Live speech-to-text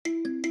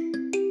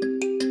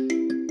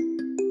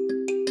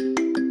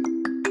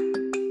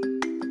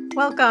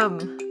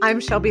Welcome. I'm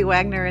Shelby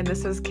Wagner, and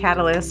this is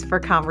Catalyst for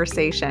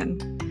Conversation,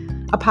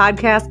 a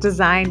podcast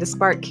designed to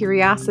spark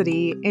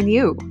curiosity in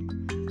you.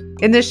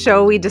 In this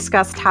show, we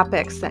discuss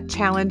topics that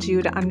challenge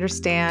you to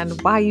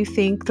understand why you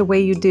think the way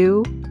you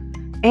do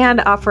and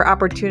offer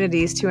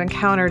opportunities to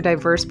encounter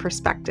diverse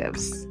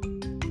perspectives,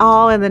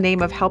 all in the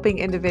name of helping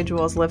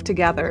individuals live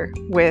together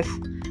with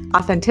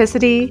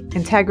authenticity,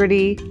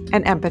 integrity,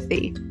 and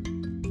empathy.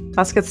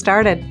 Let's get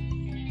started.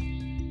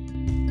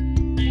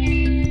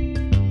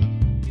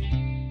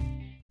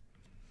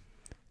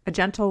 A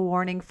gentle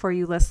warning for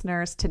you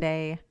listeners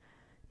today.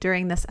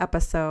 During this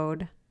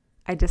episode,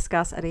 I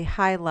discuss at a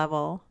high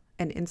level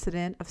an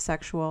incident of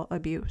sexual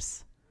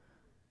abuse.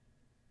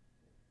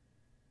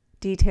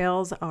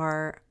 Details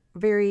are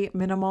very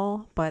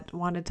minimal, but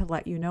wanted to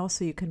let you know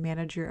so you can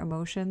manage your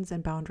emotions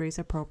and boundaries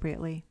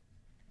appropriately.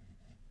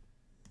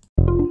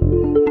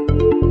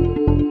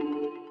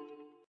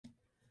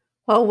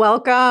 Well,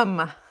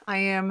 welcome. I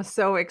am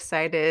so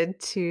excited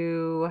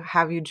to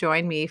have you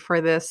join me for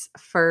this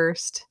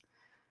first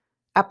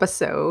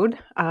episode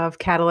of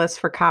Catalyst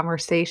for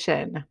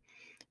Conversation,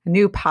 a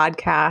new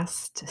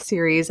podcast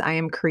series I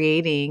am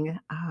creating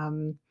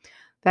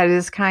that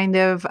is kind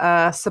of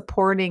a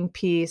supporting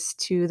piece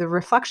to the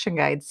Reflection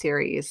Guide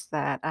series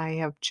that I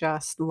have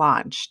just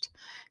launched.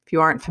 If you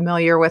aren't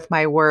familiar with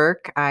my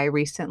work, I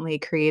recently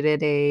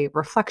created a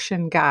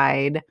reflection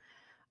guide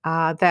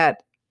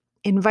that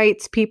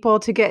invites people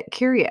to get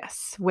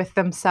curious with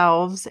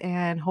themselves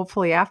and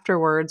hopefully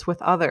afterwards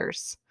with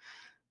others.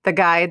 The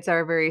guides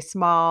are very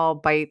small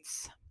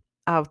bites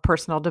of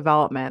personal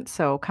development.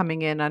 So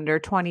coming in under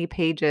 20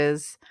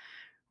 pages,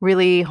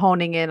 really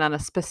honing in on a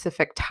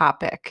specific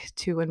topic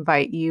to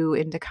invite you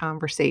into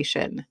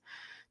conversation,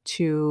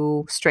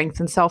 to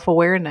strengthen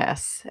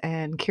self-awareness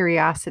and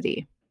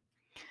curiosity.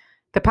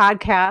 The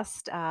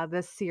podcast,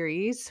 this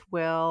series,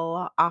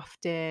 will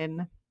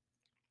often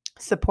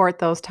support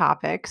those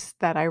topics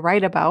that I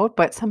write about,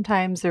 but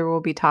sometimes there will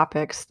be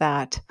topics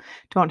that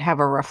don't have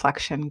a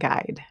reflection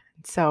guide.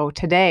 So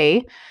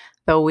today,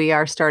 though, we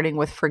are starting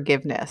with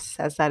forgiveness,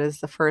 as that is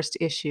the first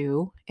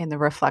issue in the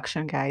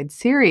Reflection Guide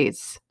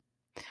series.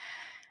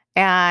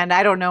 And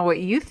I don't know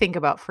what you think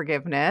about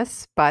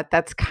forgiveness, but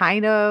that's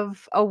kind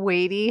of a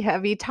weighty,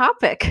 heavy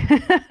topic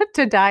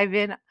to dive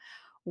in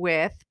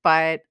with,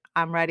 but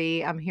I'm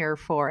ready. I'm here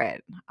for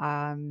it.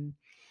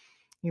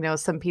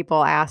 Some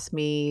people ask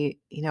me,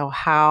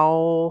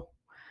 how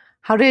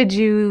did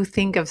you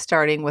think of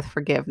starting with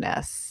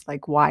forgiveness?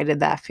 Like, why did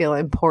that feel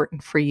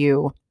important for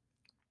you?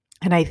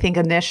 And I think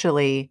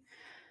initially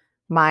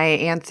my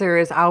answer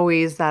is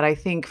always that I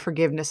think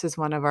forgiveness is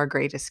one of our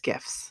greatest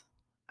gifts,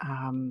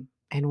 and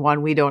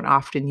one we don't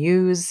often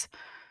use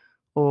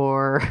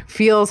or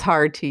feels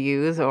hard to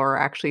use or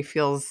actually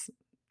feels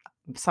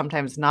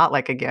sometimes not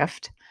like a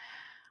gift.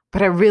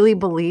 But I really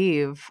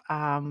believe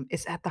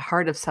it's at the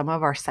heart of some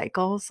of our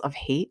cycles of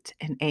hate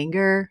and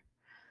anger,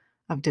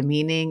 of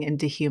demeaning and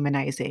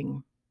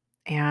dehumanizing.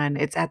 And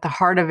it's at the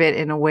heart of it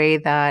in a way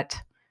that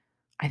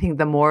I think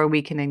the more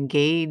we can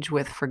engage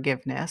with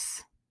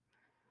forgiveness,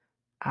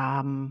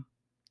 the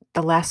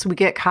less we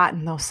get caught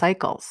in those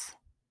cycles.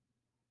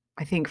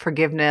 I think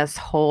forgiveness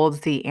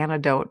holds the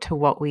antidote to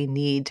what we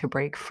need to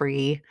break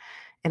free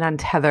and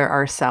untether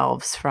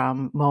ourselves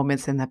from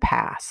moments in the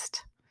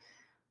past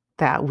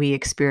that we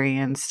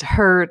experienced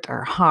hurt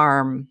or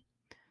harm,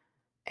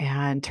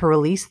 and to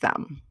release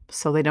them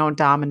so they don't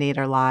dominate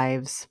our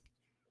lives.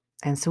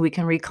 And so we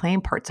can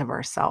reclaim parts of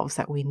ourselves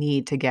that we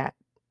need to get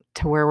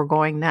to where we're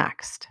going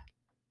next.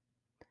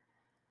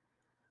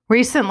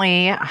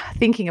 Recently,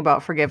 thinking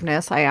about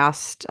forgiveness, I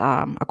asked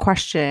a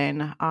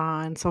question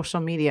on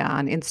social media,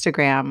 on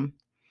Instagram,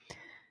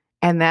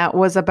 and that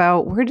was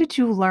about, where did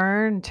you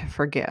learn to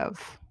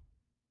forgive?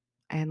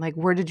 And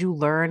where did you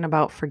learn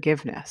about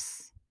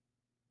forgiveness?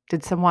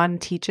 Did someone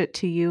teach it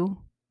to you?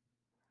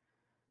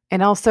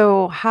 And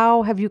also,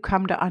 how have you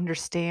come to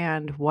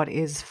understand what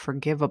is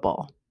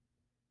forgivable?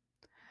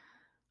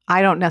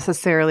 I don't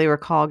necessarily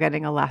recall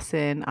getting a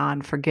lesson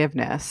on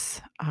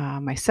forgiveness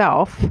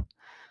myself,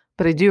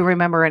 but I do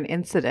remember an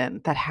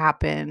incident that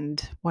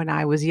happened when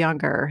I was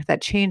younger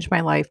that changed my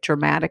life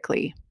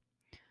dramatically.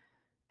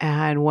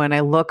 And when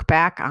I look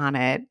back on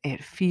it,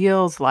 it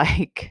feels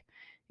like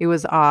it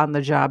was on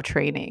the job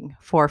training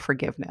for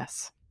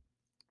forgiveness.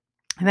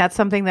 And that's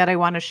something that I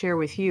want to share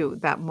with you,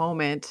 that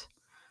moment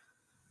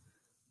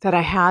that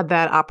I had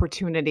that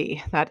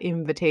opportunity, that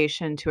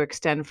invitation to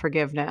extend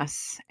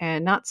forgiveness,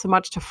 and not so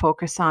much to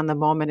focus on the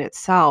moment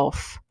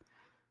itself,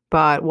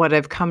 but what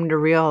I've come to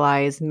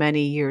realize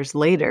many years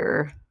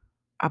later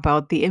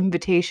about the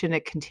invitation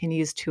it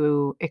continues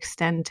to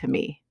extend to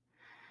me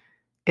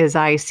is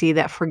I see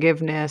that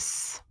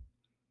forgiveness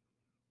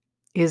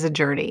is a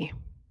journey.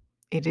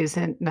 It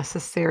isn't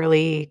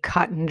necessarily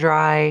cut and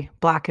dry,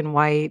 black and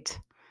white,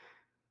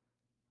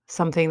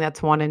 something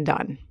that's one and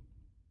done.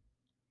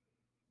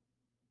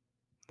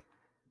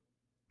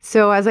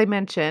 So as I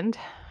mentioned,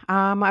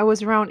 I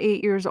was around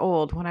 8 years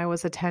old when I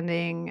was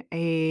attending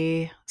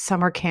a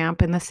summer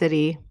camp in the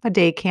city, a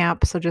day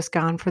camp, so just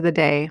gone for the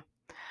day.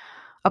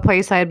 a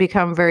place I had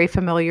become very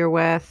familiar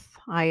with.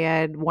 I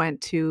had went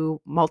to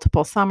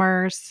multiple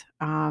summers,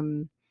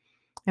 and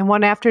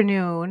one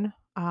afternoon,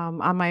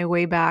 on my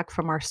way back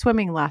from our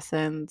swimming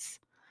lessons,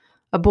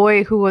 a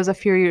boy who was a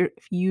few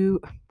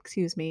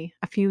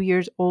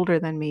years older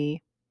than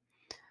me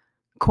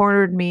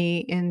cornered me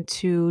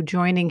into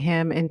joining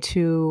him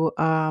into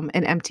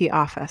an empty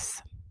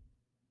office.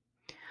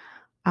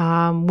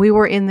 We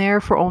were in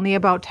there for only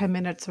about 10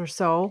 minutes or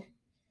so,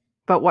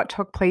 but what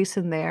took place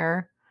in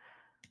there,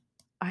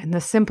 in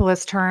the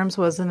simplest terms,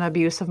 was an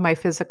abuse of my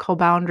physical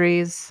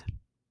boundaries,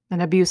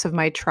 an abuse of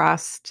my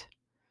trust,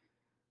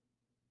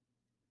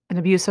 an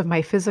abuse of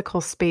my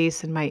physical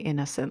space and my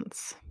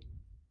innocence.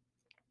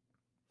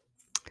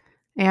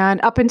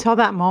 And up until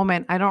that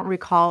moment, I don't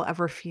recall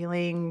ever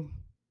feeling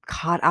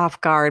caught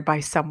off guard by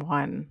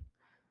someone.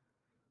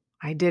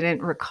 I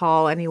didn't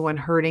recall anyone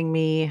hurting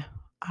me,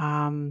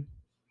 um,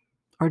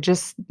 or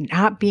just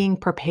not being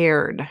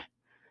prepared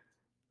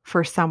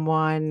for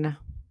someone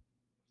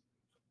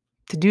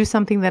to do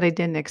something that I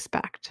didn't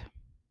expect.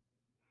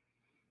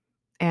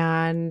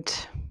 And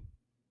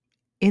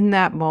in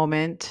that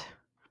moment,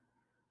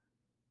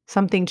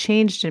 something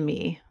changed in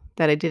me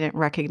that I didn't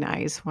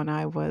recognize when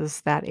I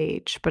was that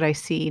age, but I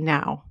see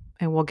now.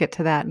 And we'll get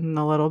to that in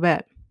a little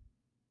bit.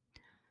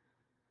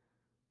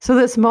 So,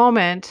 this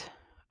moment,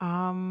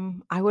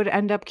 I would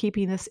end up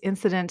keeping this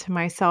incident to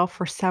myself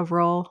for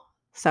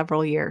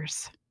several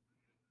years.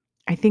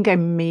 I think I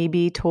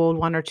maybe told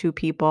one or two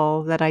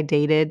people that I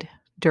dated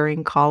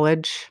during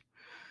college,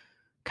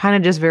 kind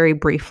of just very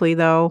briefly,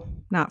 though,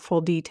 not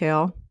full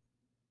detail.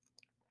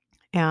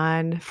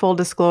 And full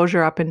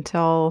disclosure, up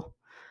until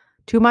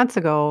 2 months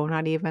ago,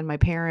 not even my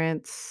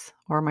parents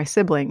or my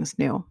siblings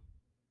knew.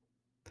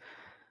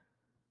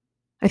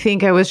 I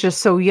think I was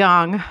just so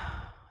young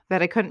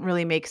that I couldn't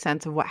really make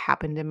sense of what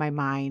happened in my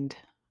mind.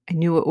 I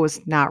knew it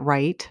was not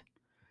right,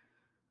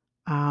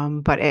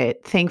 but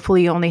it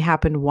thankfully only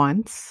happened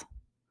once.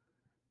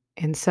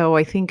 And so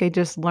I think I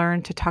just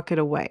learned to tuck it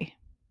away,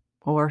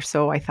 or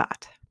so I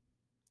thought.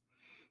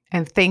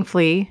 And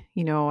thankfully,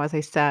 as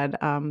I said,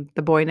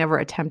 the boy never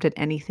attempted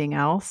anything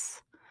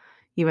else,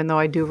 even though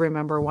I do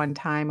remember one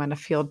time on a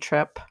field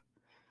trip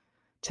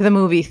to the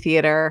movie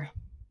theater,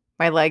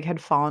 my leg had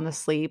fallen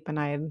asleep and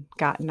I had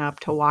gotten up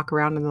to walk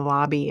around in the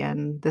lobby,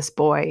 and this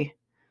boy,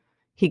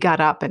 he got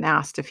up and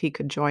asked if he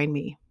could join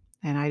me.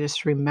 And I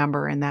just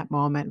remember in that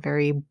moment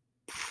very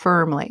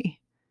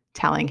firmly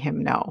telling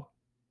him no,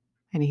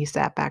 and he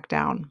sat back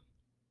down.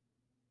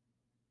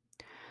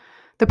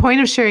 The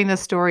point of sharing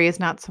this story is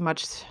not so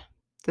much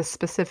the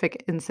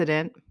specific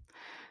incident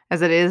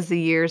as it is the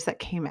years that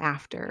came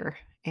after.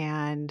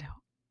 And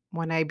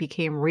when I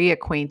became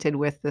reacquainted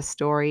with this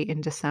story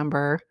in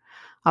December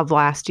of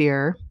last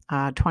year,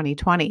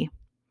 2020,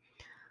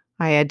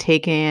 I had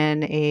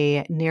taken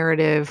a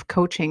narrative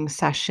coaching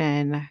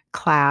session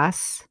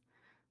class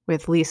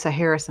with Lisa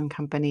Harris and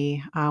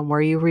Company,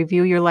 where you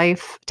review your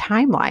life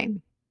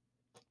timeline.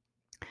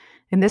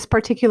 And this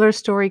particular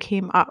story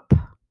came up,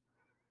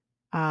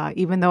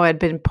 even though it had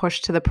been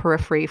pushed to the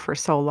periphery for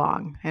so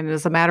long. And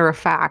as a matter of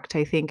fact,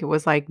 I think it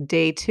was like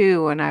day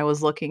 2, and I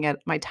was looking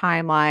at my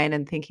timeline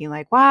and thinking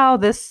like, wow,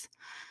 this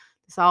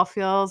all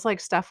feels like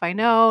stuff I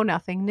know,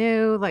 nothing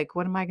new. Like,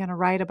 what am I going to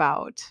write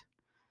about?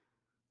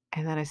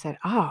 And then I said,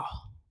 oh,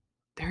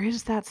 there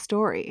is that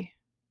story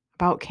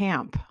about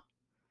camp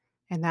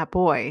and that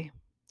boy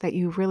that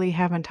you really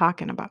haven't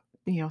spoken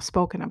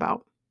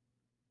about.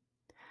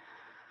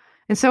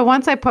 And so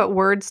once I put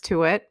words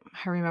to it,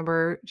 I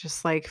remember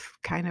just like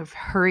kind of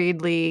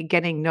hurriedly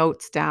getting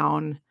notes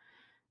down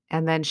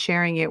and then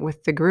sharing it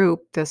with the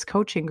group, this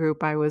coaching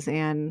group I was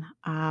in.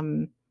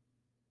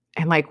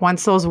 And like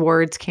once those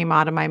words came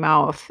out of my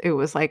mouth, it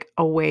was like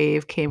a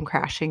wave came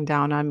crashing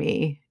down on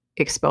me,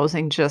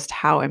 exposing just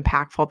how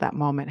impactful that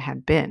moment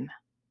had been.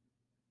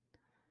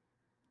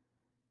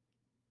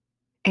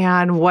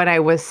 And what I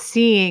was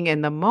seeing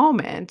in the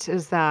moment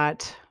is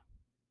that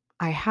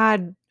I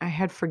had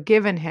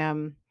forgiven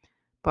him,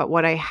 but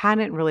what I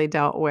hadn't really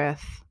dealt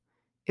with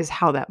is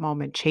how that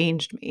moment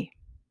changed me.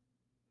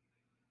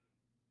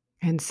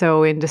 And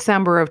so in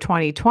December of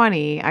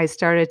 2020, I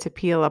started to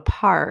peel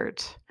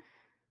apart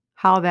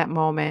how that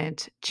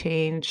moment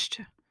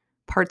changed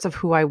parts of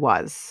who I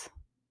was,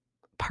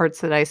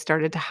 parts that I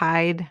started to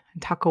hide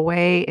and tuck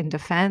away in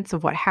defense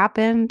of what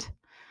happened.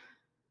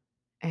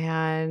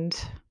 And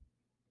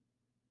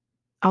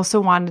also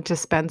wanted to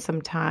spend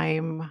some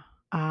time,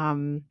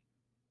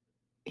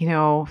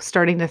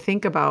 starting to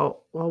think about,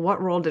 well,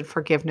 what role did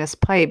forgiveness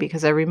play?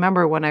 Because I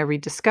remember when I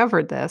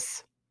rediscovered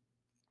this,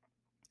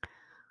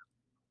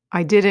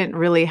 I didn't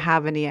really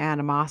have any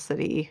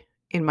animosity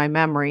in my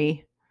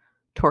memory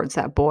towards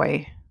that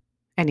boy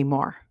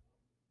anymore.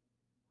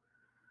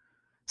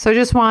 So I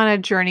just want to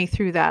journey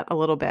through that a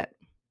little bit,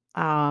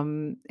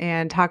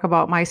 and talk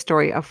about my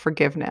story of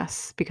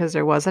forgiveness, because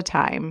there was a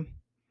time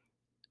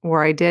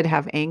where I did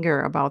have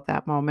anger about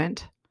that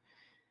moment,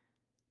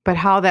 but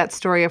how that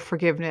story of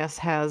forgiveness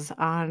has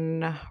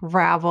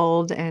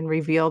unraveled and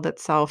revealed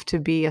itself to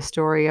be a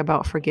story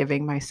about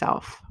forgiving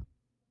myself.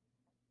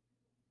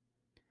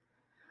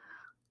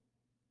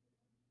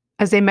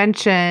 As I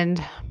mentioned,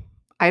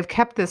 I've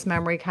kept this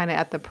memory kind of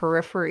at the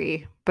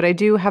periphery, but I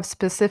do have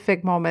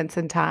specific moments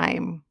in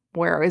time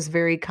where I was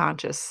very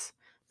conscious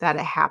that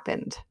it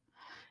happened.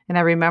 And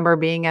I remember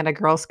being at a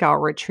Girl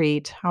Scout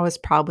retreat. I was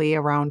probably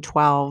around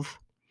 12.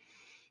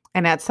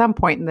 And at some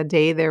point in the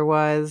day, there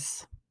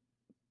was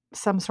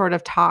some sort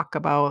of talk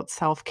about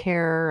self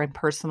care and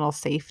personal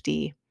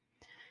safety.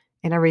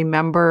 And I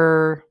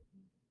remember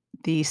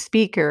the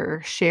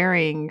speaker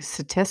sharing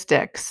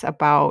statistics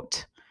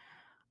about,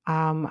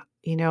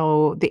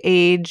 the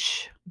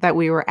age that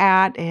we were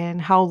at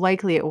and how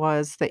likely it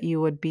was that you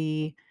would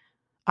be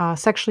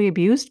sexually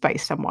abused by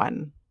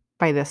someone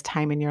by this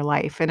time in your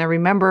life. And I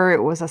remember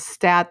it was a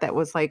stat that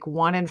was like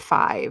 1 in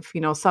 5,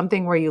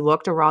 something where you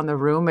looked around the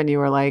room and you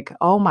were like,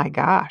 oh my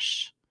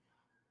gosh.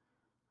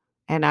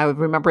 And I would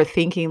remember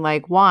thinking,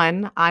 like,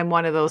 one, I'm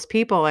one of those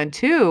people. And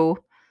two,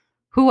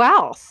 who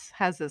else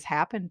has this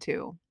happened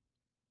to?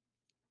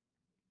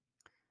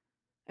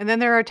 And then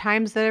there are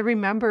times that I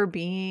remember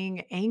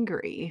being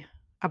angry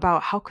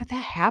about how could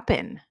that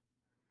happen?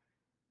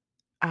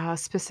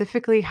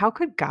 Specifically, how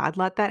could God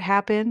let that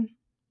happen?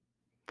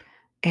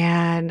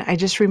 And I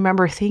just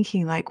remember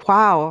thinking, like,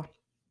 wow,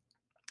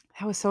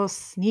 that was so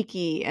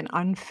sneaky and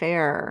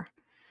unfair.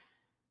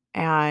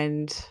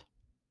 And,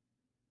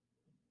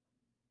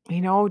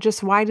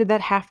 just why did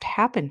that have to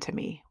happen to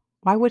me?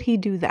 Why would he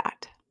do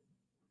that?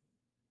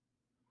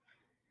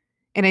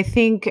 And I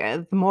think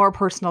the more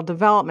personal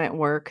development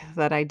work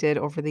that I did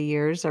over the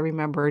years, I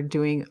remember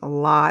doing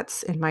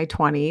lots in my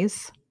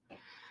 20s.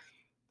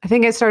 I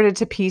think I started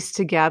to piece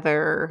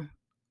together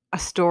a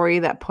story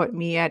that put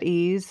me at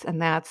ease,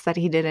 and that's that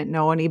he didn't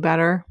know any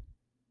better.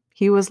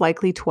 He was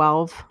likely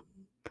 12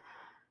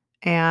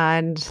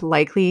 and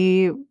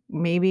likely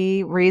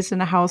maybe raised in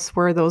a house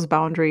where those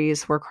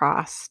boundaries were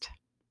crossed.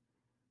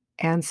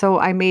 And so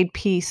I made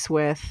peace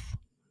with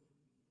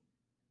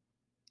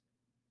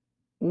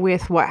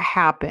what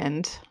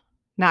happened,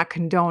 not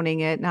condoning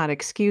it, not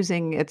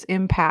excusing its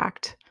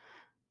impact,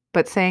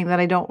 but saying that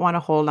I don't want to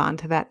hold on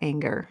to that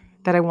anger,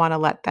 that I want to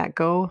let that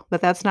go, that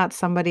that's not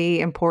somebody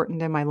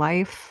important in my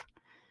life,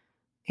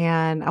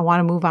 and I want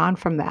to move on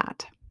from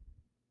that.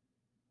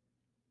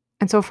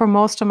 And so for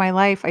most of my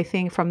life, I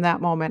think from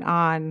that moment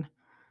on,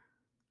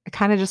 I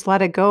kind of just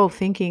let it go,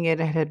 thinking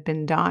it had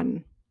been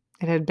done.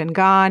 It had been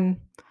gone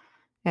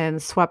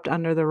and swept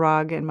under the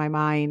rug in my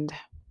mind.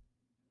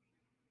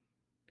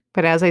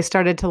 But as I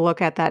started to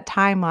look at that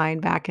timeline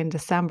back in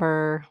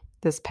December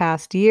this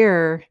past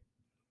year,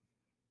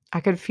 I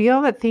could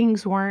feel that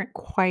things weren't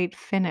quite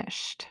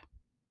finished.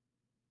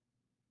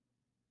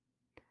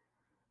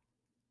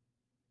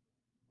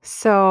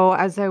 So,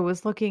 as I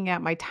was looking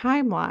at my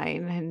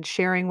timeline and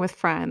sharing with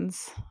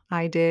friends,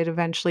 I did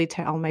eventually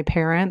tell my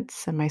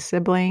parents and my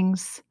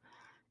siblings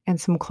and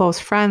some close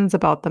friends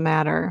about the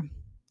matter.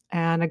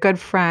 And a good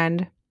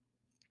friend,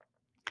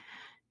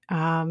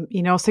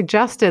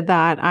 suggested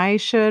that I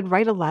should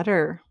write a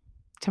letter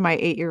to my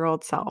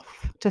 8-year-old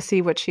self to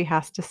see what she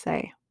has to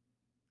say.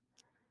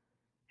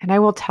 And I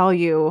will tell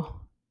you,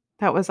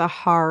 that was a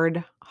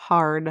hard,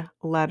 hard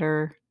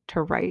letter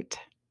to write.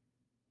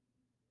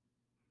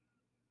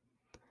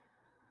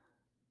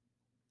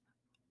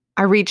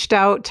 I reached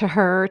out to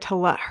her to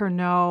let her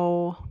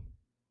know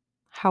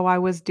how I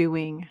was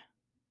doing,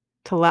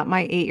 to let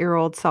my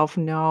 8-year-old self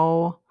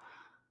know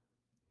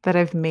that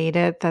I've made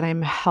it, that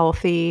I'm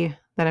healthy,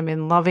 that I'm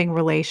in loving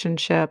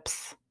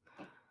relationships,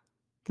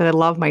 that I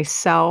love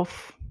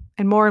myself,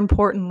 and more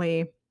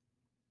importantly,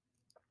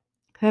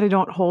 that I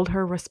don't hold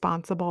her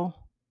responsible,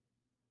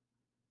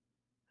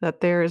 that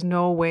there is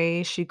no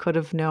way she could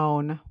have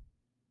known.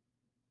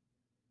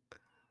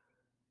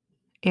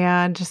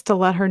 And just to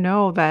let her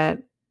know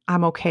that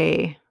I'm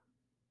okay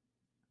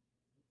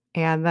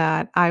and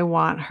that I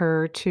want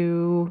her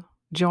to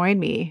join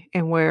me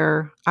in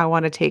where I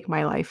want to take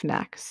my life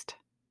next.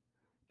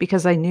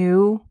 Because I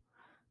knew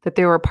that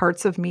there were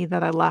parts of me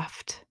that I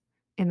left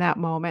in that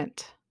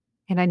moment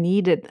and I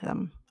needed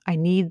them. I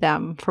need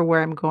them for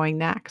where I'm going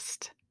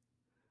next.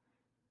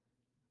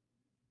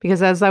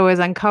 Because as I was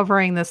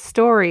uncovering this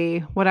story,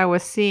 what I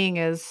was seeing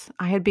is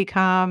I had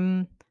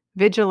become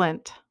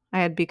vigilant, I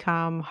had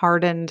become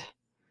hardened,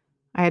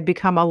 I had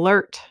become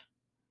alert,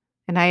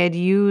 and I had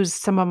used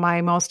some of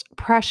my most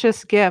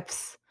precious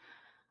gifts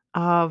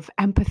of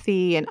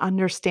empathy and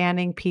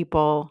understanding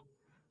people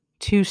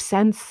to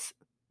sense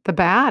the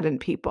bad in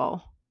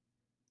people,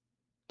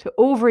 to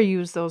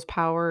overuse those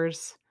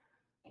powers,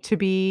 to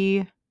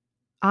be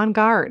on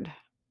guard.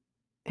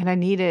 And I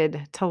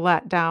needed to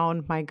let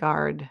down my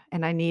guard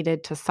and I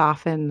needed to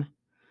soften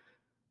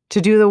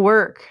to do the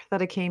work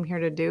that I came here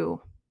to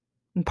do.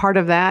 And part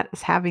of that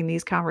is having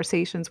these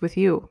conversations with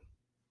you.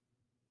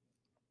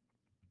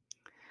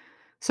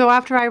 So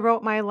after I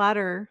wrote my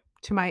letter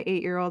to my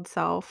 8-year-old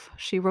self,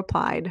 she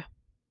replied.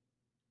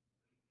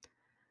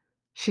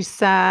 She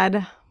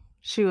said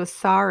she was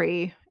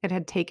sorry it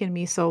had taken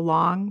me so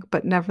long,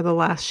 but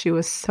nevertheless, she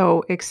was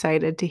so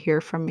excited to hear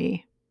from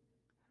me.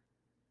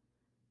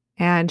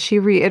 And she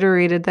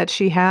reiterated that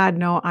she had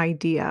no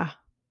idea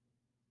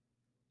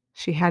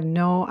she had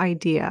no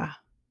idea,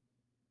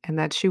 and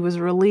that she was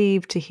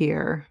relieved to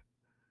hear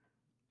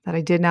that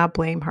I did not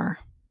blame her,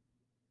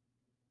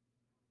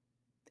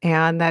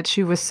 and that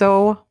she was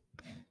so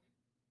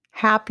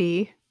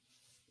happy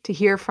to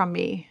hear from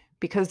me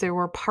because there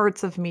were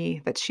parts of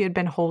me that she had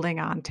been holding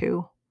on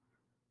to,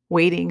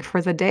 waiting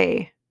for the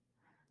day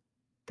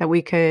that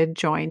we could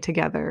join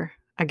together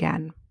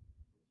again.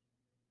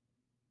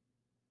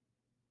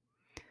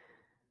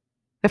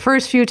 The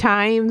first few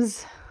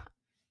times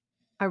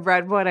I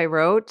read what I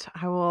wrote,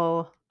 I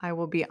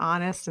will be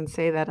honest and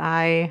say that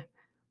I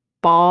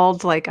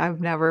bawled like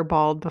I've never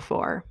bawled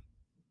before.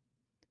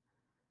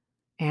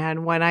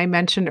 And when I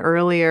mentioned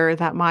earlier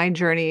that my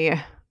journey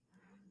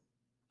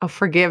of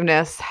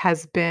forgiveness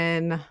has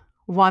been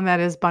one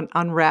that has been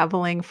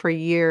unraveling for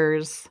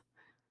years,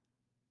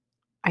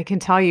 I can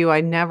tell you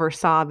I never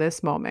saw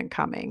this moment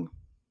coming.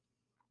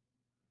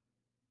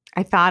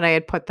 I thought I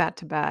had put that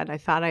to bed. I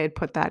thought I had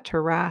put that to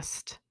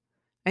rest.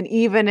 And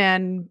even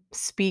in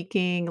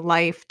speaking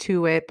life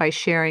to it by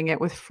sharing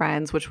it with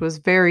friends, which was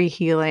very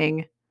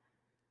healing,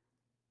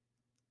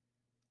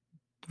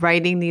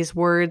 writing these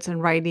words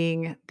and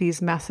writing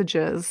these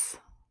messages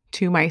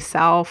to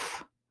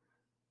myself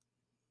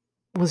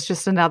was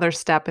just another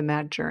step in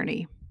that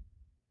journey.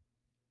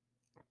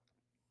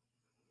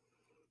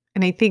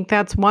 And I think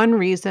that's one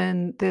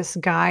reason this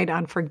guide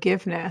on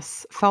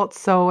forgiveness felt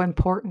so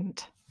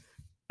important.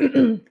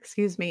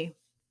 Excuse me.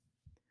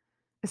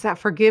 Is that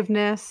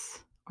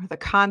forgiveness, or the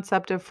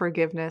concept of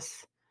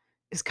forgiveness,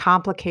 is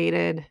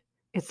complicated,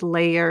 it's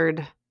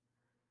layered,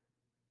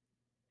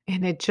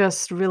 and it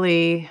just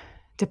really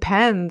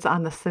depends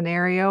on the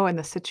scenario and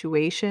the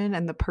situation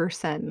and the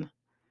person.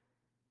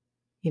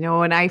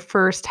 When I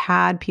first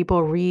had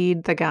people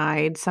read the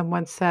guide,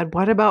 someone said,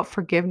 "What about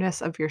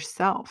forgiveness of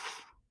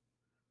yourself?"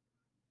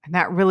 And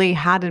that really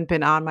hadn't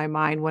been on my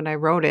mind when I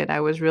wrote it.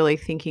 I was really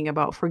thinking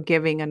about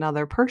forgiving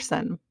another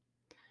person.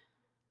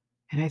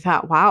 And I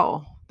thought,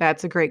 wow,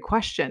 that's a great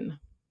question.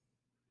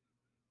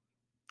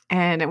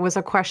 And it was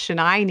a question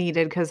I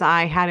needed because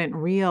I hadn't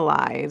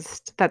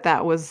realized that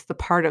that was the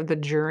part of the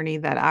journey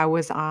that I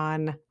was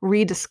on,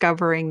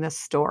 rediscovering this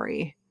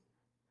story,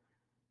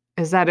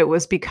 is that it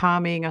was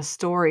becoming a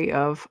story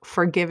of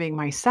forgiving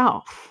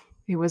myself.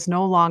 It was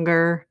no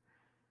longer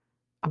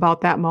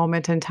about that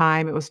moment in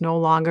time. It was no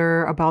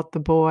longer about the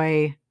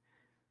boy.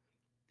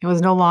 It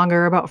was no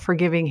longer about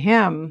forgiving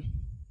him.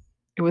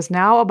 It was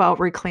now about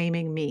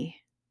reclaiming me.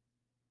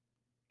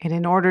 And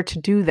in order to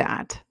do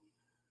that,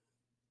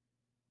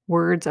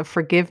 words of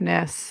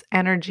forgiveness,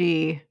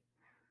 energy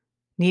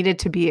needed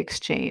to be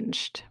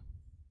exchanged.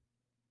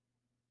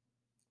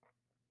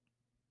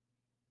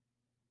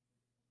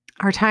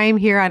 Our time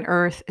here on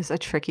earth is a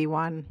tricky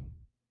one.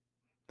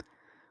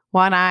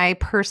 One I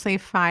personally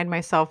find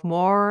myself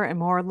more and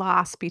more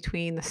lost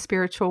between the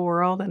spiritual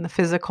world and the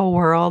physical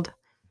world,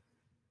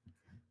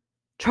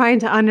 trying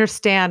to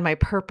understand my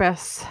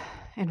purpose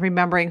and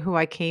remembering who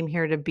I came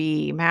here to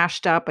be,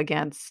 mashed up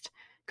against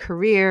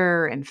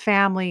career and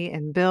family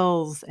and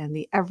bills and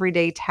the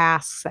everyday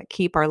tasks that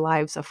keep our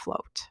lives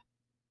afloat.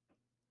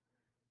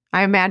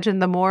 I imagine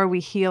the more we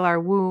heal our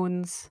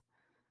wounds,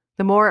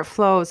 the more it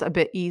flows a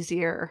bit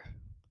easier,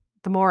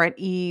 the more at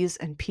ease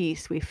and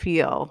peace we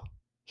feel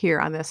here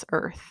on this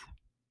earth.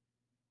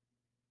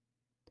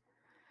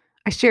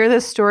 I share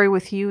this story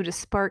with you to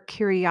spark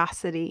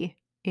curiosity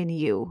in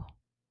you,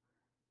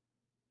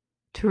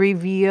 to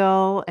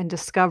reveal and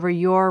discover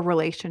your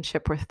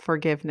relationship with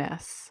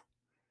forgiveness,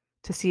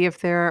 to see if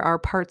there are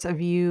parts of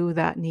you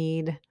that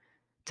need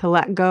to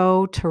let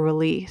go, to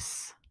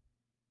release,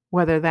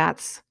 whether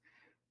that's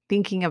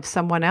thinking of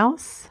someone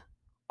else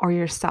or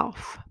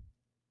yourself.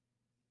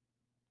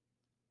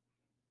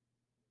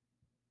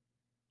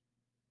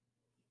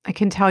 I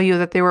can tell you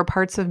that there were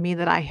parts of me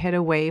that I hid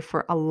away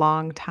for a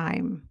long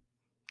time,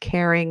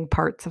 caring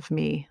parts of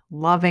me,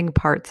 loving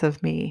parts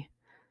of me,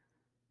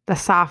 the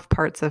soft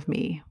parts of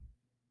me,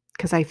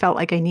 because I felt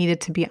like I needed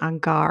to be on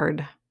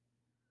guard.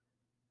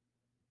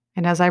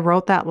 And as I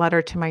wrote that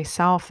letter to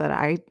myself, that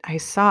I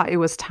saw it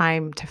was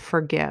time to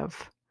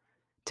forgive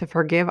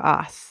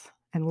us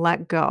and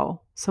let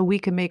go so we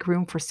could make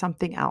room for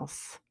something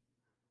else.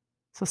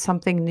 So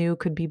something new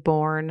could be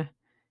born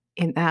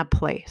in that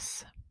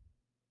place.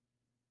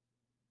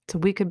 So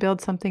we could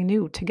build something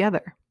new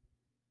together.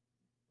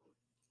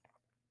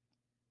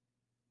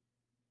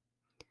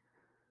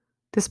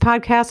 This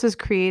podcast is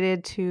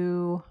created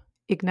to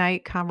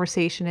ignite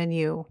conversation in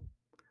you.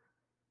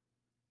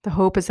 The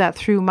hope is that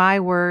through my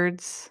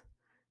words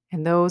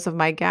and those of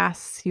my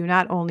guests, you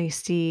not only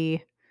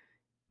see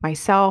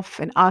myself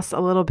and us a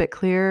little bit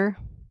clearer,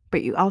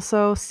 but you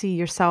also see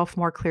yourself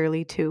more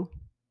clearly too.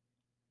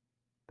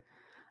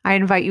 I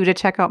invite you to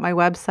check out my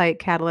website,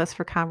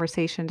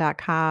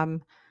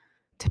 catalystforconversation.com,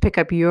 to pick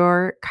up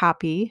your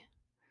copy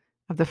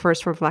of the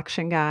First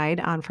Reflection Guide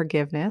on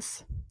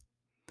Forgiveness.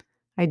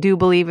 I do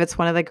believe it's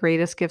one of the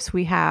greatest gifts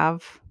we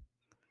have,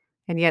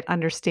 and yet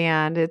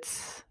understand it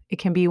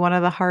can be one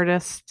of the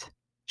hardest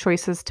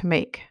choices to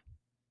make.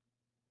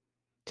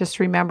 Just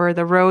remember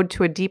the road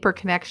to a deeper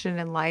connection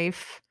in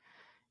life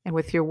and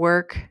with your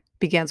work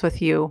begins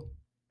with you.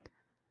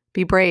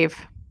 Be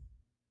brave.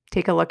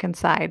 Take a look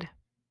inside.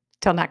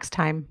 Till next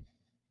time.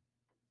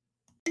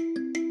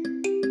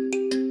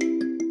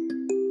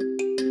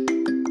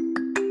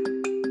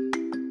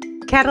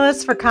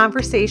 Catalyst for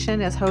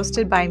Conversation is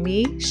hosted by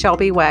me,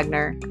 Shelby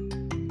Wagner.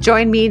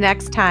 Join me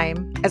next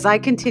time as I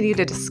continue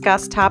to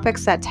discuss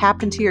topics that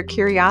tap into your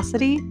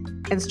curiosity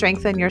and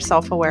strengthen your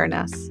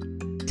self-awareness.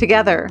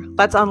 Together,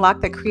 let's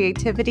unlock the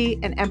creativity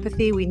and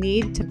empathy we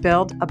need to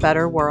build a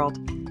better world.